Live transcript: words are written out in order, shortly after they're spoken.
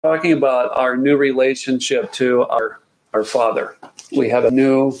talking about our new relationship to our Father. We have a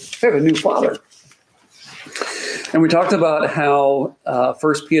new Father. And we talked about how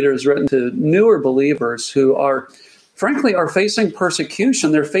 1 Peter is written to newer believers who are facing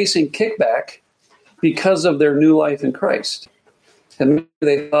persecution. They're facing kickback because of their new life in Christ. And maybe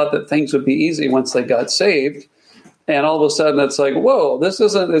they thought that things would be easy once they got saved. And all of a sudden it's like, whoa, this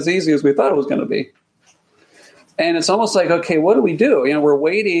isn't as easy as we thought it was going to be. And it's almost like, okay, what do we do? We're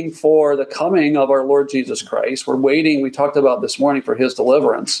waiting for the coming of our Lord Jesus Christ. We're waiting, we talked about this morning, for his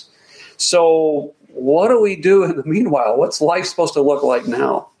deliverance. So what do we do in the meanwhile? What's life supposed to look like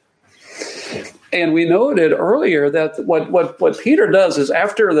now? And we noted earlier that what Peter does is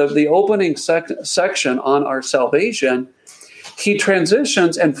after the opening section on our salvation, he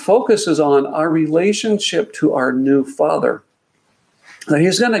transitions and focuses on our relationship to our new Father. Now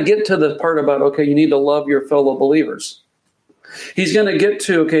he's going to get to the part about, okay, you need to love your fellow believers. He's going to get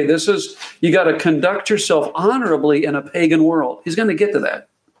to, okay, you got to conduct yourself honorably in a pagan world. He's going to get to that.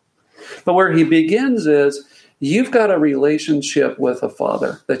 But where he begins is, you've got a relationship with a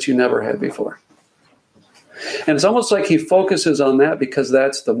Father that you never had before. And it's almost like he focuses on that because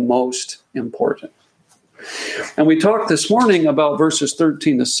that's the most important. And we talked this morning about verses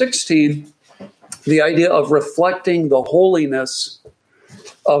 13 to 16, the idea of reflecting the holiness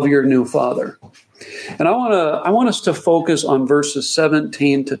of your new Father. And I want us to focus on verses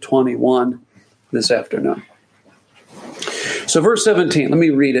 17 to 21 this afternoon. So verse 17, let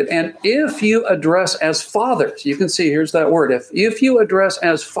me read it. And if you address as fathers, you can see here's that word. If you address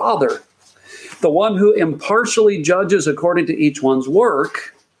as Father, the one who impartially judges according to each one's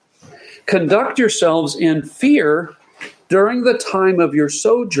work, conduct yourselves in fear during the time of your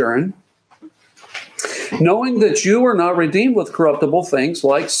sojourn, knowing that you were not redeemed with corruptible things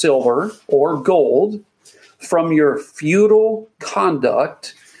like silver or gold from your futile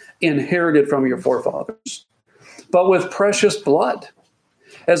conduct inherited from your forefathers, but with precious blood,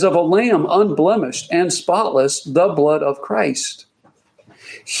 as of a lamb unblemished and spotless, the blood of Christ.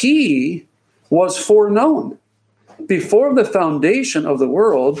 He was foreknown before the foundation of the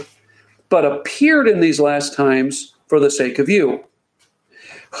world, but appeared in these last times for the sake of you,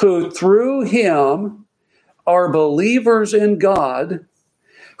 who through him are believers in God,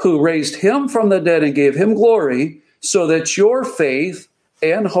 who raised him from the dead and gave him glory, so that your faith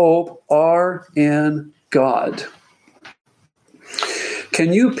and hope are in God.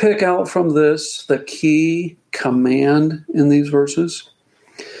 Can you pick out from this the key command in these verses?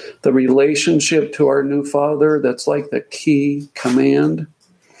 The relationship to our new Father, that's like the key command.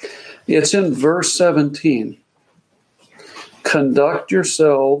 It's in verse 17. Conduct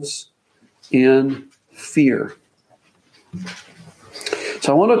yourselves in fear.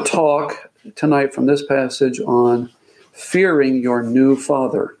 So I want to talk tonight from this passage on fearing your new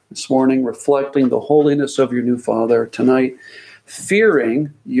Father. This morning, reflecting the holiness of your new Father. Tonight,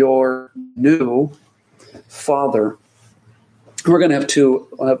 fearing your new Father. We're going to have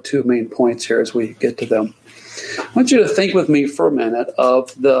two main points here as we get to them. I want you to think with me for a minute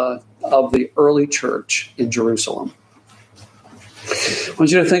of the early church in Jerusalem. I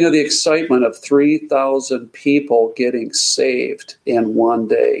want you to think of the excitement of 3,000 people getting saved in one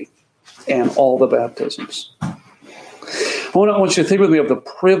day and all the baptisms. I want you to think with me of the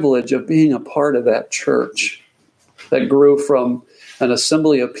privilege of being a part of that church that grew from an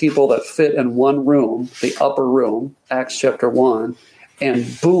assembly of people that fit in one room, the upper room, Acts chapter 1,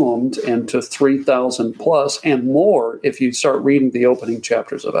 and boomed into 3,000 plus and more if you start reading the opening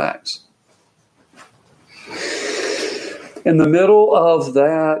chapters of Acts. In the middle of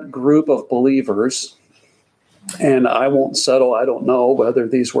that group of believers, and I won't settle, I don't know whether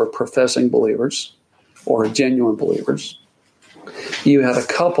these were professing believers or genuine believers, you had a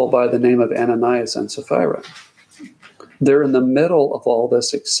couple by the name of Ananias and Sapphira. They're in the middle of all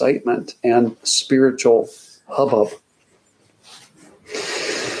this excitement and spiritual hubbub.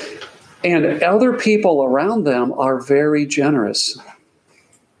 And other people around them are very generous.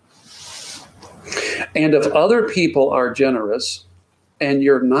 And if other people are generous and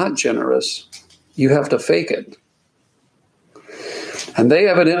you're not generous, you have to fake it. And they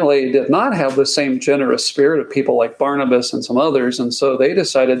evidently did not have the same generous spirit of people like Barnabas and some others, and so they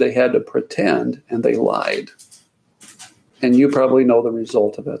decided they had to pretend, and they lied. And you probably know the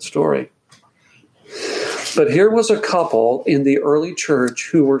result of that story. But here was a couple in the early church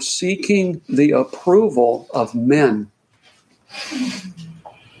who were seeking the approval of men.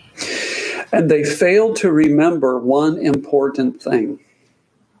 And they failed to remember one important thing,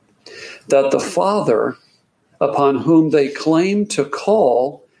 that the Father upon whom they claim to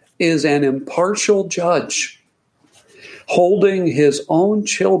call is an impartial judge holding his own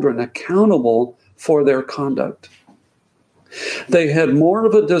children accountable for their conduct. They had more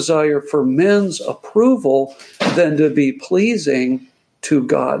of a desire for men's approval than to be pleasing to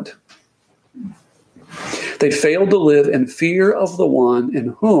God. They failed to live in fear of the one in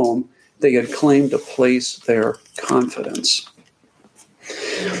whom they had claimed to place their confidence.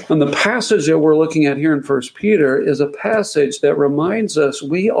 And the passage that we're looking at here in 1 Peter is a passage that reminds us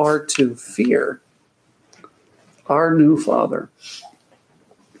we are to fear our new Father.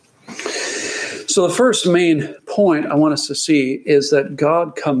 So the first main point I want us to see is that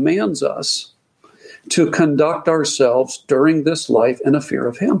God commands us to conduct ourselves during this life in a fear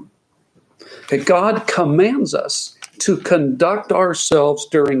of Him. Okay, God commands us to conduct ourselves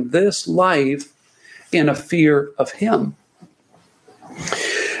during this life in a fear of Him.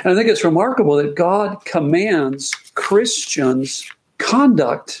 And I think it's remarkable that God commands Christians'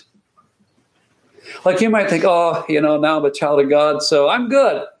 conduct. Like you might think, now I'm a child of God, so I'm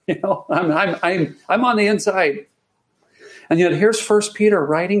good. I'm on the inside. And yet here's 1 Peter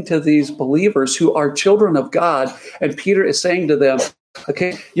writing to these believers who are children of God, and Peter is saying to them,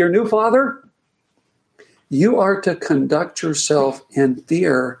 okay, your new father, you are to conduct yourself in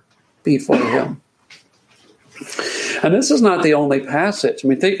fear before him. And this is not the only passage. I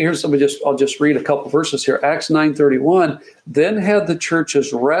mean, I'll just read a couple verses here. Acts 9:31. Then had the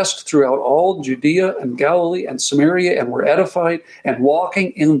churches rest throughout all Judea and Galilee and Samaria, and were edified and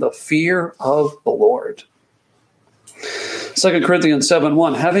walking in the fear of the Lord. 2 Corinthians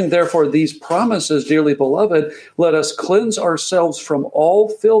 7:1. Having therefore these promises, dearly beloved, let us cleanse ourselves from all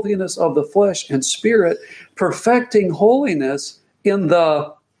filthiness of the flesh and spirit, perfecting holiness in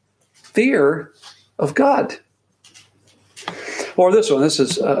the fear of God. Or this one, this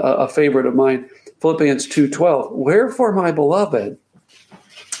is a favorite of mine, Philippians 2:12. Wherefore, my beloved,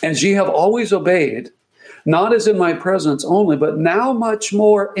 as ye have always obeyed, not as in my presence only, but now much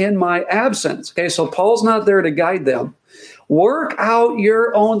more in my absence. Okay, so Paul's not there to guide them. Work out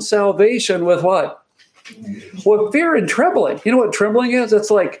your own salvation with what? With fear and trembling. You know what trembling is?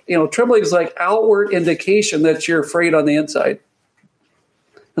 It's like, trembling is like outward indication that you're afraid on the inside.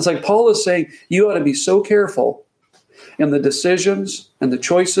 It's like Paul is saying, you ought to be so careful in the decisions and the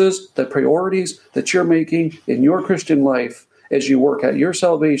choices, the priorities that you're making in your Christian life as you work out your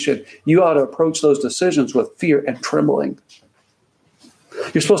salvation. You ought to approach those decisions with fear and trembling.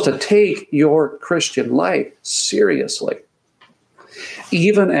 You're supposed to take your Christian life seriously,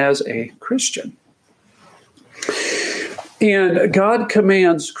 even as a Christian. And God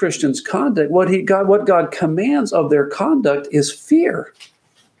commands Christians' conduct. What God commands of their conduct is fear.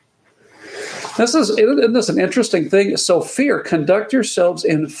 Isn't this an interesting thing? So fear, conduct yourselves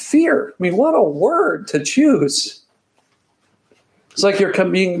in fear. I mean, what a word to choose. It's like you're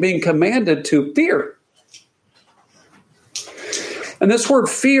being commanded to fear. And this word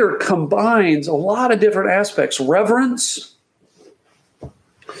fear combines a lot of different aspects. Reverence,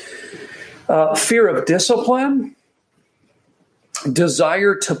 fear of discipline,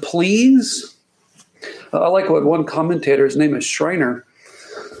 desire to please. I like what one commentator, his name is Schreiner,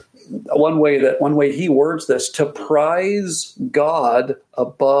 one way he words this, to prize God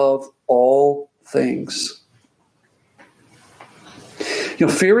above all things.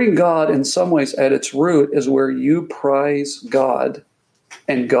 Fearing God in some ways at its root is where you prize God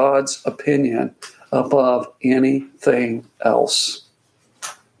and God's opinion above anything else.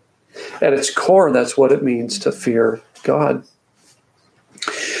 At its core, that's what it means to fear God.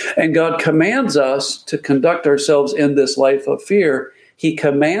 And God commands us to conduct ourselves in this life of fear. He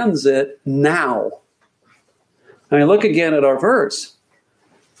commands it now. I mean, look again at our verse.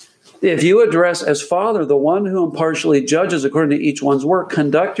 If you address as Father the one who impartially judges according to each one's work,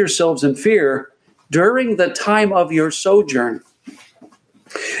 conduct yourselves in fear during the time of your sojourn.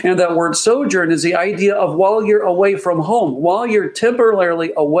 And that word sojourn is the idea of while you're away from home, while you're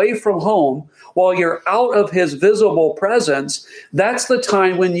temporarily away from home, while you're out of his visible presence, that's the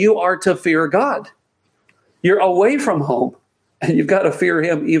time when you are to fear God. You're away from home. And you've got to fear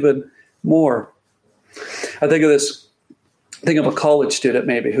him even more. I think of a college student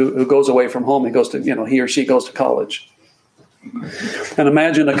maybe who goes away from home and goes to, he or she goes to college. And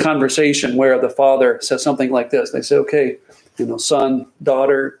imagine a conversation where the father says something like this. They say, okay, son,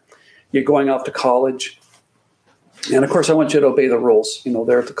 daughter, you're going off to college. And of course, I want you to obey the rules,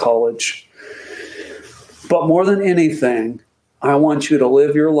 there at the college. But more than anything, I want you to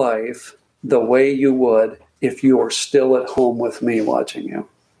live your life the way you would if you are still at home with me watching you.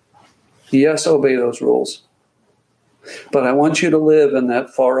 Yes, obey those rules. But I want you to live in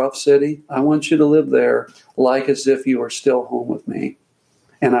that far-off city. I want you to live there like as if you were still home with me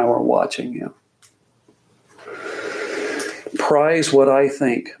and I were watching you. prize what I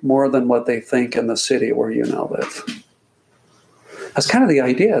think more than what they think in the city where you now live. That's kind of the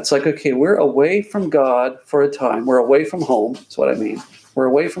idea. It's like, okay, we're away from God for a time. We're away from home. That's what I mean. We're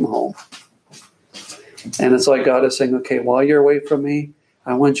away from home. And it's like God is saying, okay, while you're away from me,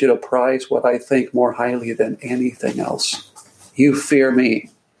 I want you to prize what I think more highly than anything else. You fear me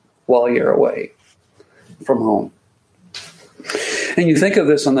while you're away from home. And you think of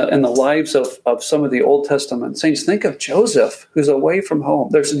this in the lives of some of the Old Testament saints. Think of Joseph, who's away from home.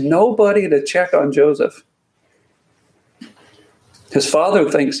 There's nobody to check on Joseph. His father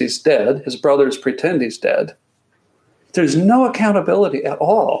thinks he's dead. His brothers pretend he's dead. There's no accountability at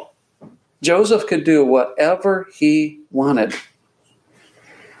all. Joseph could do whatever he wanted.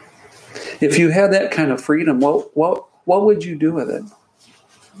 If you had that kind of freedom, what would you do with it?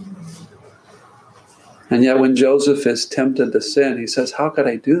 And yet when Joseph is tempted to sin, he says, how could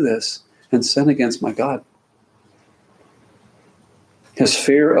I do this and sin against my God? His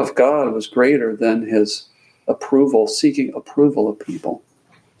fear of God was greater than his approval, seeking approval of people.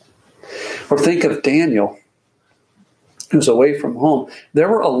 Or think of Daniel, who's away from home. There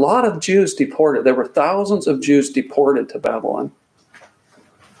were a lot of Jews deported. There were thousands of Jews deported to Babylon.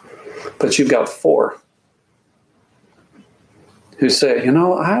 But you've got 4 who say,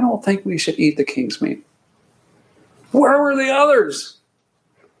 I don't think we should eat the king's meat. Where were the others?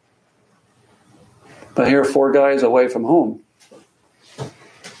 But here are 4 guys away from home.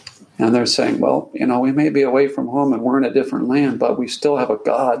 And they're saying, well, we may be away from home and we're in a different land, but we still have a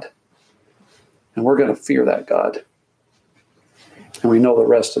God. And we're going to fear that God. And we know the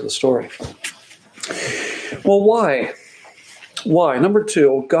rest of the story. Well, why? Why? Number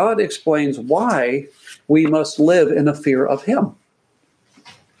 2, God explains why we must live in a fear of him.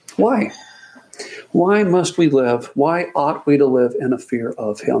 Why? Why must we live? Why ought we to live in a fear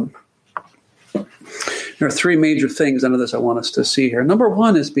of him? There are 3 major things under this I want us to see here. Number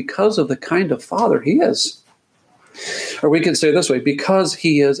 1 is because of the kind of father he is. Or we can say it this way, because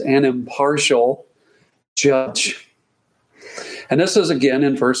he is an impartial judge. And this is again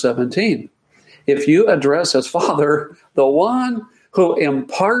in verse 17. If you address as Father, the one who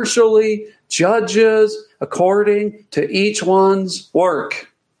impartially judges according to each one's work.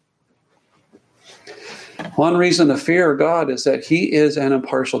 One reason to fear God is that he is an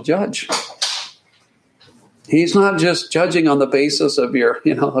impartial judge. He's not just judging on the basis of your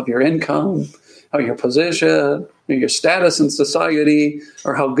income, of your position, your status in society,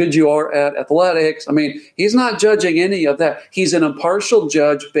 or how good you are at athletics. I mean, he's not judging any of that. He's an impartial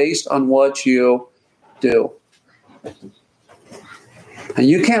judge based on what you do. And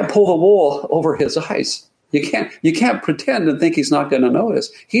you can't pull the wool over his eyes. You can't pretend and think he's not going to notice.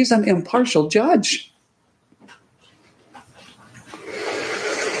 He's an impartial judge.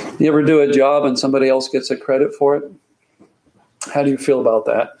 You ever do a job and somebody else gets the credit for it? How do you feel about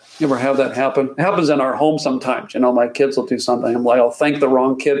that? You ever have that happen? It happens in our home sometimes. My kids will do something. I'm like, I'll thank the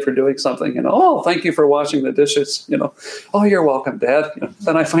wrong kid for doing something. Oh, thank you for washing the dishes. Oh, you're welcome, Dad.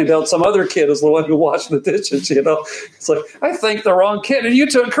 Then I find out some other kid is the one who washed the dishes. It's like, I thanked the wrong kid and you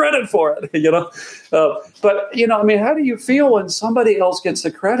took credit for it. But how do you feel when somebody else gets the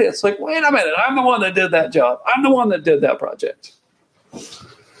credit? It's like, wait a minute, I'm the one that did that job. I'm the one that did that project.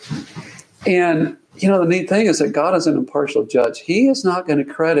 And, the neat thing is that God is an impartial judge. He is not going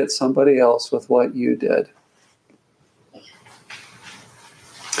to credit somebody else with what you did.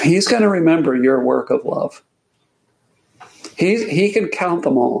 He's going to remember your work of love. He can count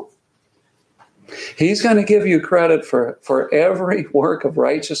them all. He's going to give you credit for every work of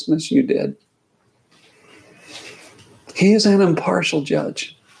righteousness you did. He is an impartial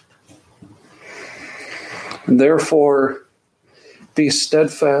judge. And therefore, be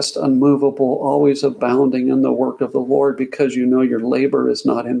steadfast, unmovable, always abounding in the work of the Lord, because you know your labor is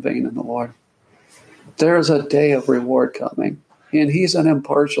not in vain in the Lord. There is a day of reward coming, and he's an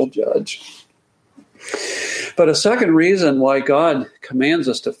impartial judge. But a second reason why God commands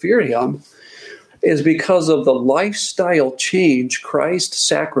us to fear him is because of the lifestyle change Christ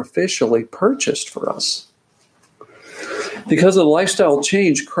sacrificially purchased for us. Because of the lifestyle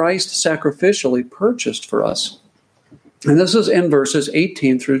change Christ sacrificially purchased for us. And this is in verses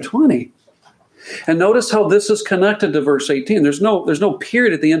 18 through 20. And notice how this is connected to verse 18. There's no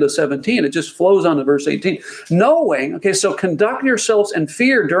period at the end of 17. It just flows on to verse 18. So conduct yourselves in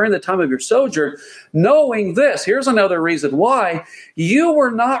fear during the time of your sojourn, knowing this. Here's another reason why. You were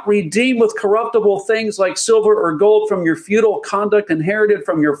not redeemed with corruptible things like silver or gold from your futile conduct inherited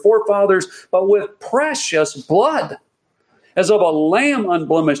from your forefathers, but with precious blood, as of a lamb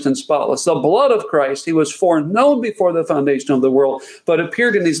unblemished and spotless, the blood of Christ. He was foreknown before the foundation of the world, but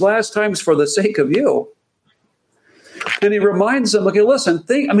appeared in these last times for the sake of you, And he reminds them, okay, listen,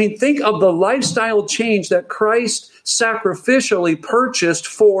 think of the lifestyle change that Christ sacrificially purchased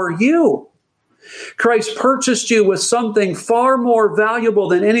for you. Christ purchased you with something far more valuable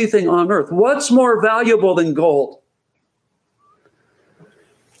than anything on earth. What's more valuable than gold?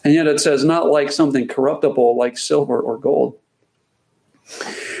 And yet it says not like something corruptible like silver or gold.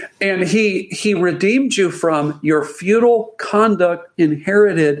 And he redeemed you from your futile conduct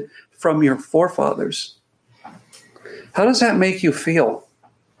inherited from your forefathers. How does that make you feel?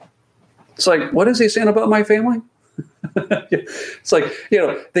 It's like, what is he saying about my family? It's like,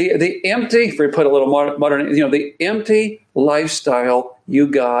 the empty, if we put a little modern, the empty lifestyle you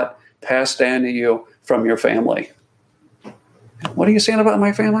got passed down to you from your family. What are you saying about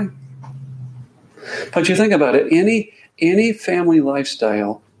my family? But you think about it, any family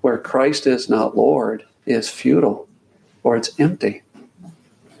lifestyle where Christ is not Lord is futile, or it's empty.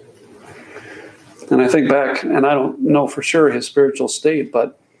 And I think back, and I don't know for sure his spiritual state,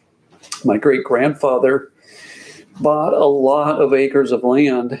 but my great-grandfather bought a lot of acres of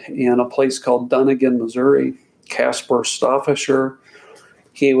land in a place called Dunnigan, Missouri. Caspar Stauffacher.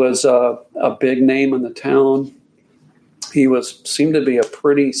 He was a big name in the town. He seemed to be a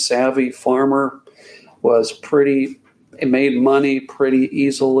pretty savvy farmer, made money pretty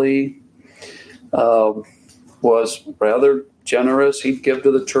easily, was rather generous. He'd give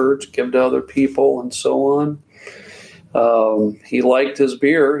to the church, give to other people, and so on. He liked his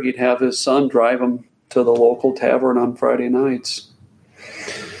beer. He'd have his son drive him to the local tavern on Friday nights.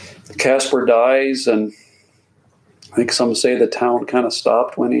 Caspar dies, and I think some say the town kind of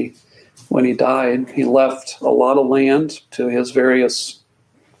stopped when he died. He left a lot of land to his various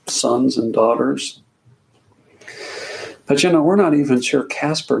sons and daughters. But we're not even sure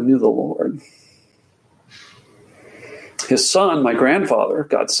Caspar knew the Lord. His son, my grandfather,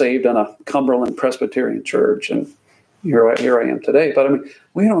 got saved in a Cumberland Presbyterian church, and here I am today. But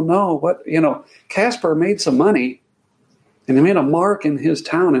we don't know what, Caspar made some money, and he made a mark in his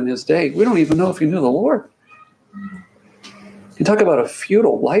town in his day. We don't even know if he knew the Lord. You talk about a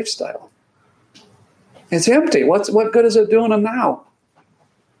futile lifestyle. It's empty. What good is it doing him now?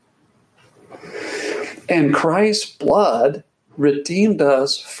 And Christ's blood redeemed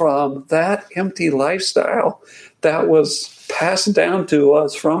us from that empty lifestyle that was passed down to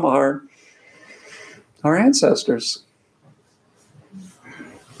us from our ancestors.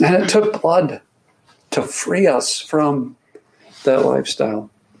 And it took blood to free us from that lifestyle.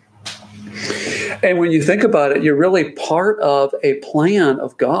 And when you think about it, you're really part of a plan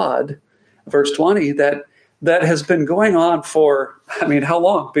of God, verse 20, that has been going on for, how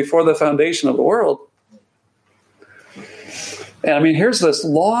long? Before the foundation of the world. And here's this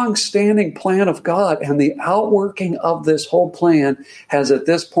long-standing plan of God, and the outworking of this whole plan has at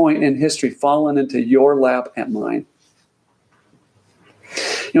this point in history fallen into your lap and mine.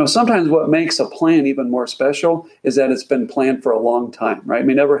 Sometimes what makes a plan even more special is that it's been planned for a long time, right?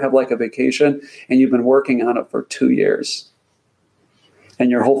 You never have like a vacation and you've been working on it for 2 years. And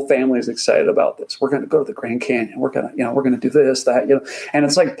your whole family is excited about this. We're going to go to the Grand Canyon. We're going to do this, that, And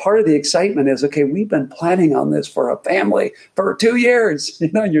it's like part of the excitement is, okay, we've been planning on this for a family for 2 years,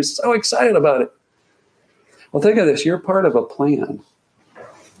 and you're so excited about it. Well, think of this. You're part of a plan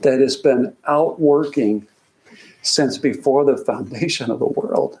that has been outworking since before the foundation of the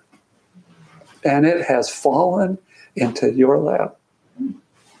world. And it has fallen into your lap.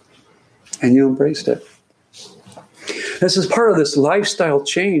 And you embraced it. This is part of this lifestyle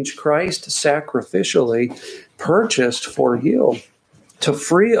change Christ sacrificially purchased for you to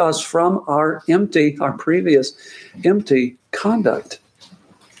free us from our previous empty conduct.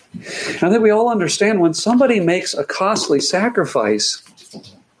 And I think we all understand when somebody makes a costly sacrifice,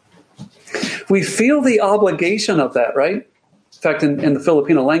 we feel the obligation of that, right? In fact, in the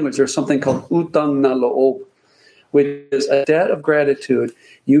Filipino language, there's something called utang na loob, which is a debt of gratitude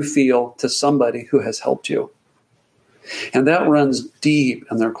you feel to somebody who has helped you. And that runs deep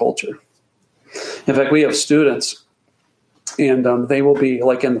in their culture. In fact, we have students, and they will be,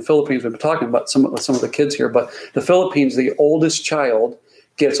 like in the Philippines, we've been talking about some of the kids here, but the Philippines, the oldest child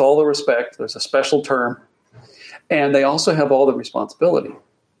gets all the respect. There's a special term. And they also have all the responsibility.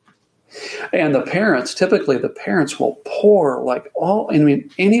 And typically the parents will pour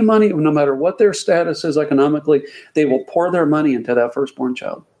any money, no matter what their status is economically, they will pour their money into that firstborn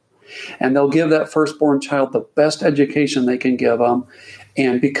child. And they'll give that firstborn child the best education they can give them.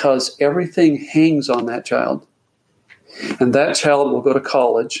 And because everything hangs on that child. And that child will go to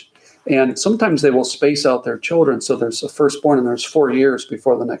college. And sometimes they will space out their children. So there's a firstborn and there's 4 years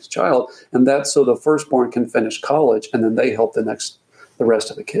before the next child. And that's so the firstborn can finish college. And then they help the rest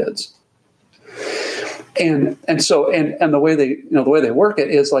of the kids. And the way they work it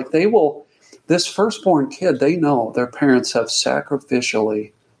is like this firstborn kid, they know their parents have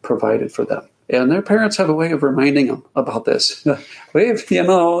sacrificially provided for them. And their parents have a way of reminding them about this. Make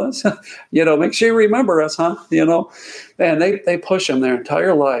sure you remember us, huh? And they push them their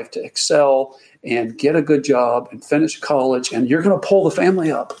entire life to excel and get a good job and finish college. And you're going to pull the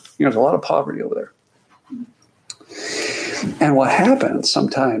family up. There's a lot of poverty over there. And what happens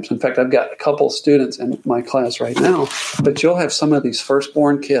sometimes, in fact, I've got a couple students in my class right now, but you'll have some of these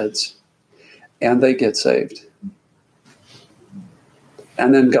firstborn kids and they get saved.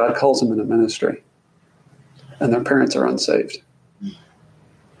 And then God calls them into ministry. And their parents are unsaved.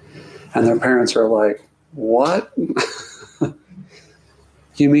 And their parents are like, what?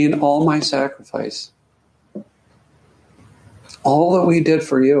 You mean all my sacrifice? All that we did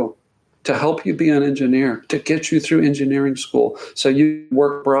for you to help you be an engineer, to get you through engineering school so you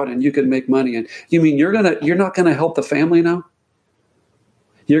work abroad and you can make money. And you mean you're not going to help the family now?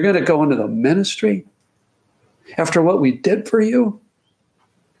 You're going to go into the ministry after what we did for you?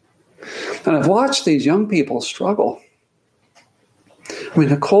 And I've watched these young people struggle. I mean,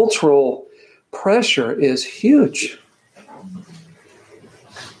 the cultural pressure is huge.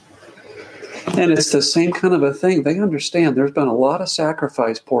 And it's the same kind of a thing. They understand there's been a lot of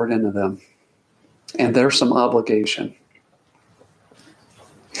sacrifice poured into them. And there's some obligation.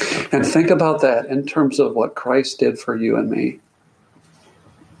 And think about that in terms of what Christ did for you and me.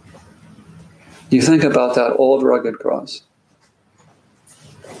 You think about that old rugged cross,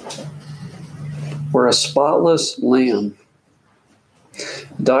 where a spotless lamb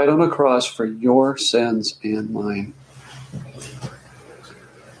died on a cross for your sins and mine.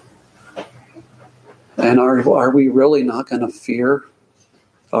 And are we really not going to fear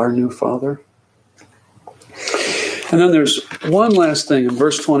our new Father? And then there's one last thing in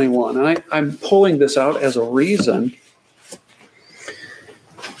verse 21. And I'm pulling this out as a reason.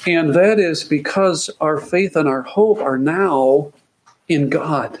 And that is because our faith and our hope are now in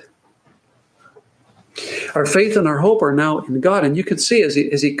God. Our faith and our hope are now in God. And you can see as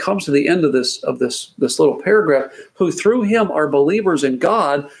he comes to the end of this little paragraph, who through him are believers in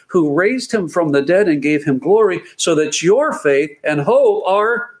God, who raised him from the dead and gave him glory, so that your faith and hope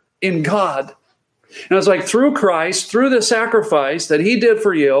are in God. And it's like through Christ, through the sacrifice that he did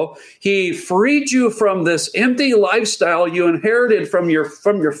for you, he freed you from this empty lifestyle you inherited from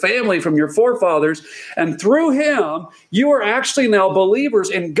your family, from your forefathers. And through him, you are actually now believers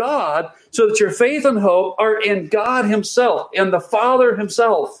in God, so that your faith and hope are in God himself, in the Father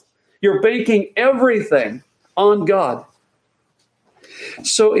himself. You're banking everything on God.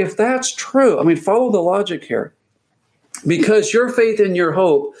 So if that's true, I mean, follow the logic here. Because your faith and your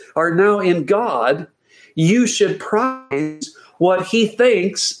hope are now in God, you should prize what he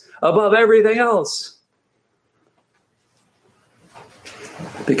thinks above everything else.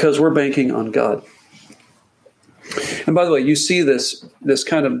 Because we're banking on God. And by the way, you see this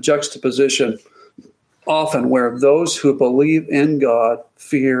kind of juxtaposition often, where those who believe in God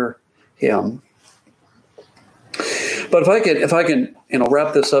fear him. But if I can,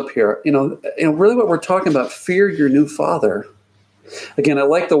 wrap this up here, really what we're talking about, fear your new Father. Again, I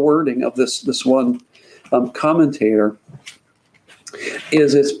like the wording of this one commentator.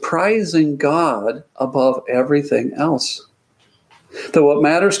 It's prizing God above everything else. That what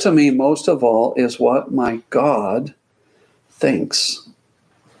matters to me most of all is what my God thinks.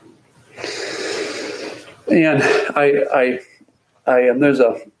 And there's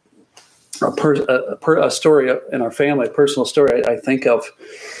a story in our family, a personal story. I think of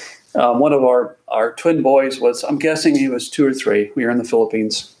one of our twin boys was, I'm guessing he was 2 or 3. We were in the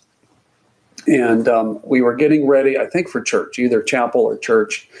Philippines. And we were getting ready, I think, for church, either chapel or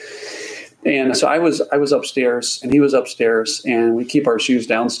church. And so I was upstairs and he was upstairs, and we keep our shoes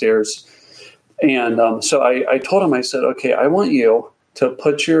downstairs. And so I told him, I said, okay, I want you to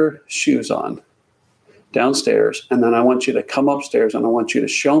put your shoes on downstairs, and then I want you to come upstairs and I want you to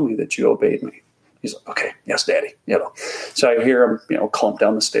show me that you obeyed me. He's like, okay, yes, Daddy. So I hear him, clump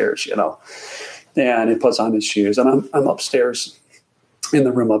down the stairs, and he puts on his shoes, and I'm upstairs in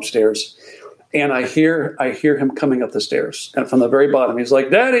the room upstairs. And I hear him coming up the stairs, and from the very bottom, he's like,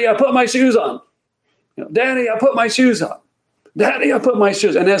 Daddy, I put my shoes on. Daddy, I put my shoes on. Daddy, I put my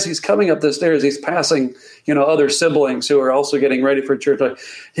shoes. And as he's coming up the stairs, he's passing, other siblings who are also getting ready for church. Like,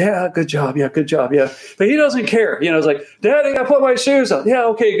 yeah, good job. Yeah, good job. Yeah. But he doesn't care. It's like, Daddy, I put my shoes on. Yeah,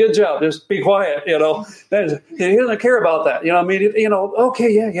 okay, good job. Just be quiet. He doesn't care about that.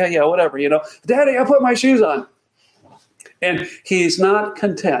 Okay, yeah, whatever. Daddy, I put my shoes on. And he's not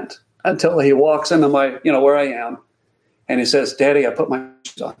content until he walks into my, where I am. And he says, Daddy, I put my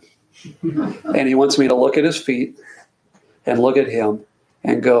shoes on. And he wants me to look at his feet and look at him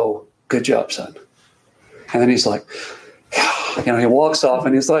and go, good job, son. And then he's like, he walks off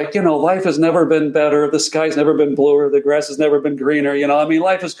and he's like, life has never been better. The sky's never been bluer. The grass has never been greener.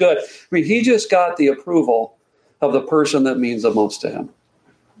 Life is good. He just got the approval of the person that means the most to him.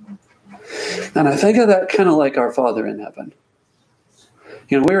 And I think of that kind of like our Father in heaven.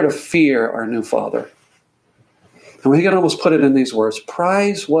 We are to fear our new Father. And we can almost put it in these words: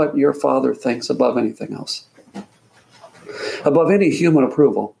 prize what your Father thinks above anything else, above any human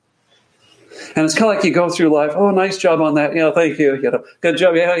approval. And it's kind of like you go through life, oh, nice job on that, thank you, good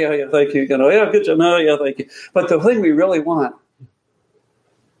job, yeah, thank you, good job, no, yeah, thank you. But the thing we really want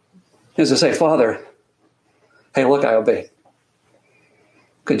is to say, Father, hey, look, I obeyed.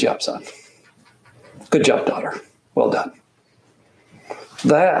 Good job, son. Good job, daughter. Well done.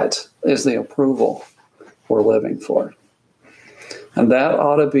 That is the approval we're living for. And that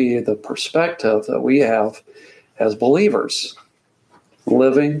ought to be the perspective that we have as believers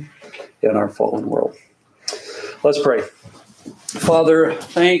living in our fallen world. Let's pray. Father,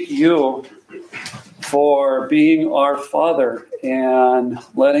 thank you for being our Father and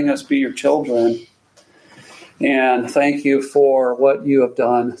letting us be your children. And thank you for what you have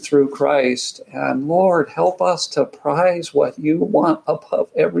done through Christ. And Lord, help us to prize what you want above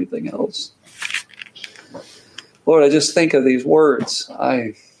everything else. Lord, I just think of these words.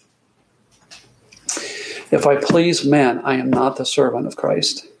 If I please men, I am not the servant of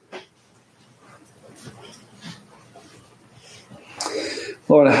Christ.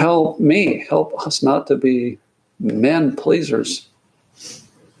 Lord, help us not to be men pleasers.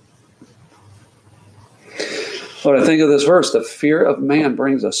 Lord, I think of this verse: the fear of man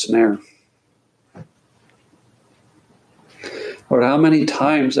brings a snare. Lord, how many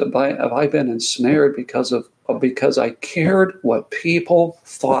times have I been ensnared because I cared what people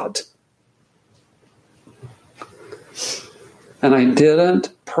thought? And I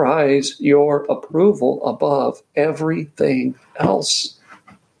didn't prize your approval above everything else.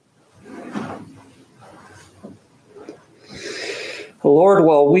 Lord,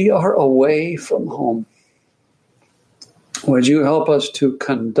 while we are away from home, would you help us to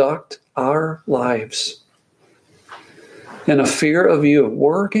conduct our lives in a fear of you,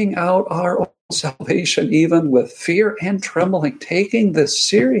 working out our own salvation, even with fear and trembling, taking this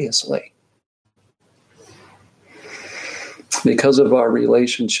seriously because of our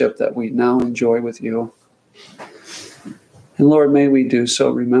relationship that we now enjoy with you. And Lord, may we do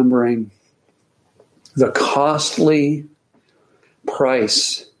so remembering the costly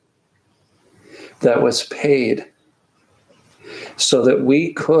price that was paid so that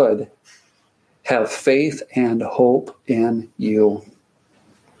we could have faith and hope in you.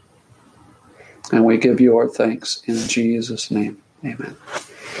 And we give you our thanks in Jesus' name. Amen.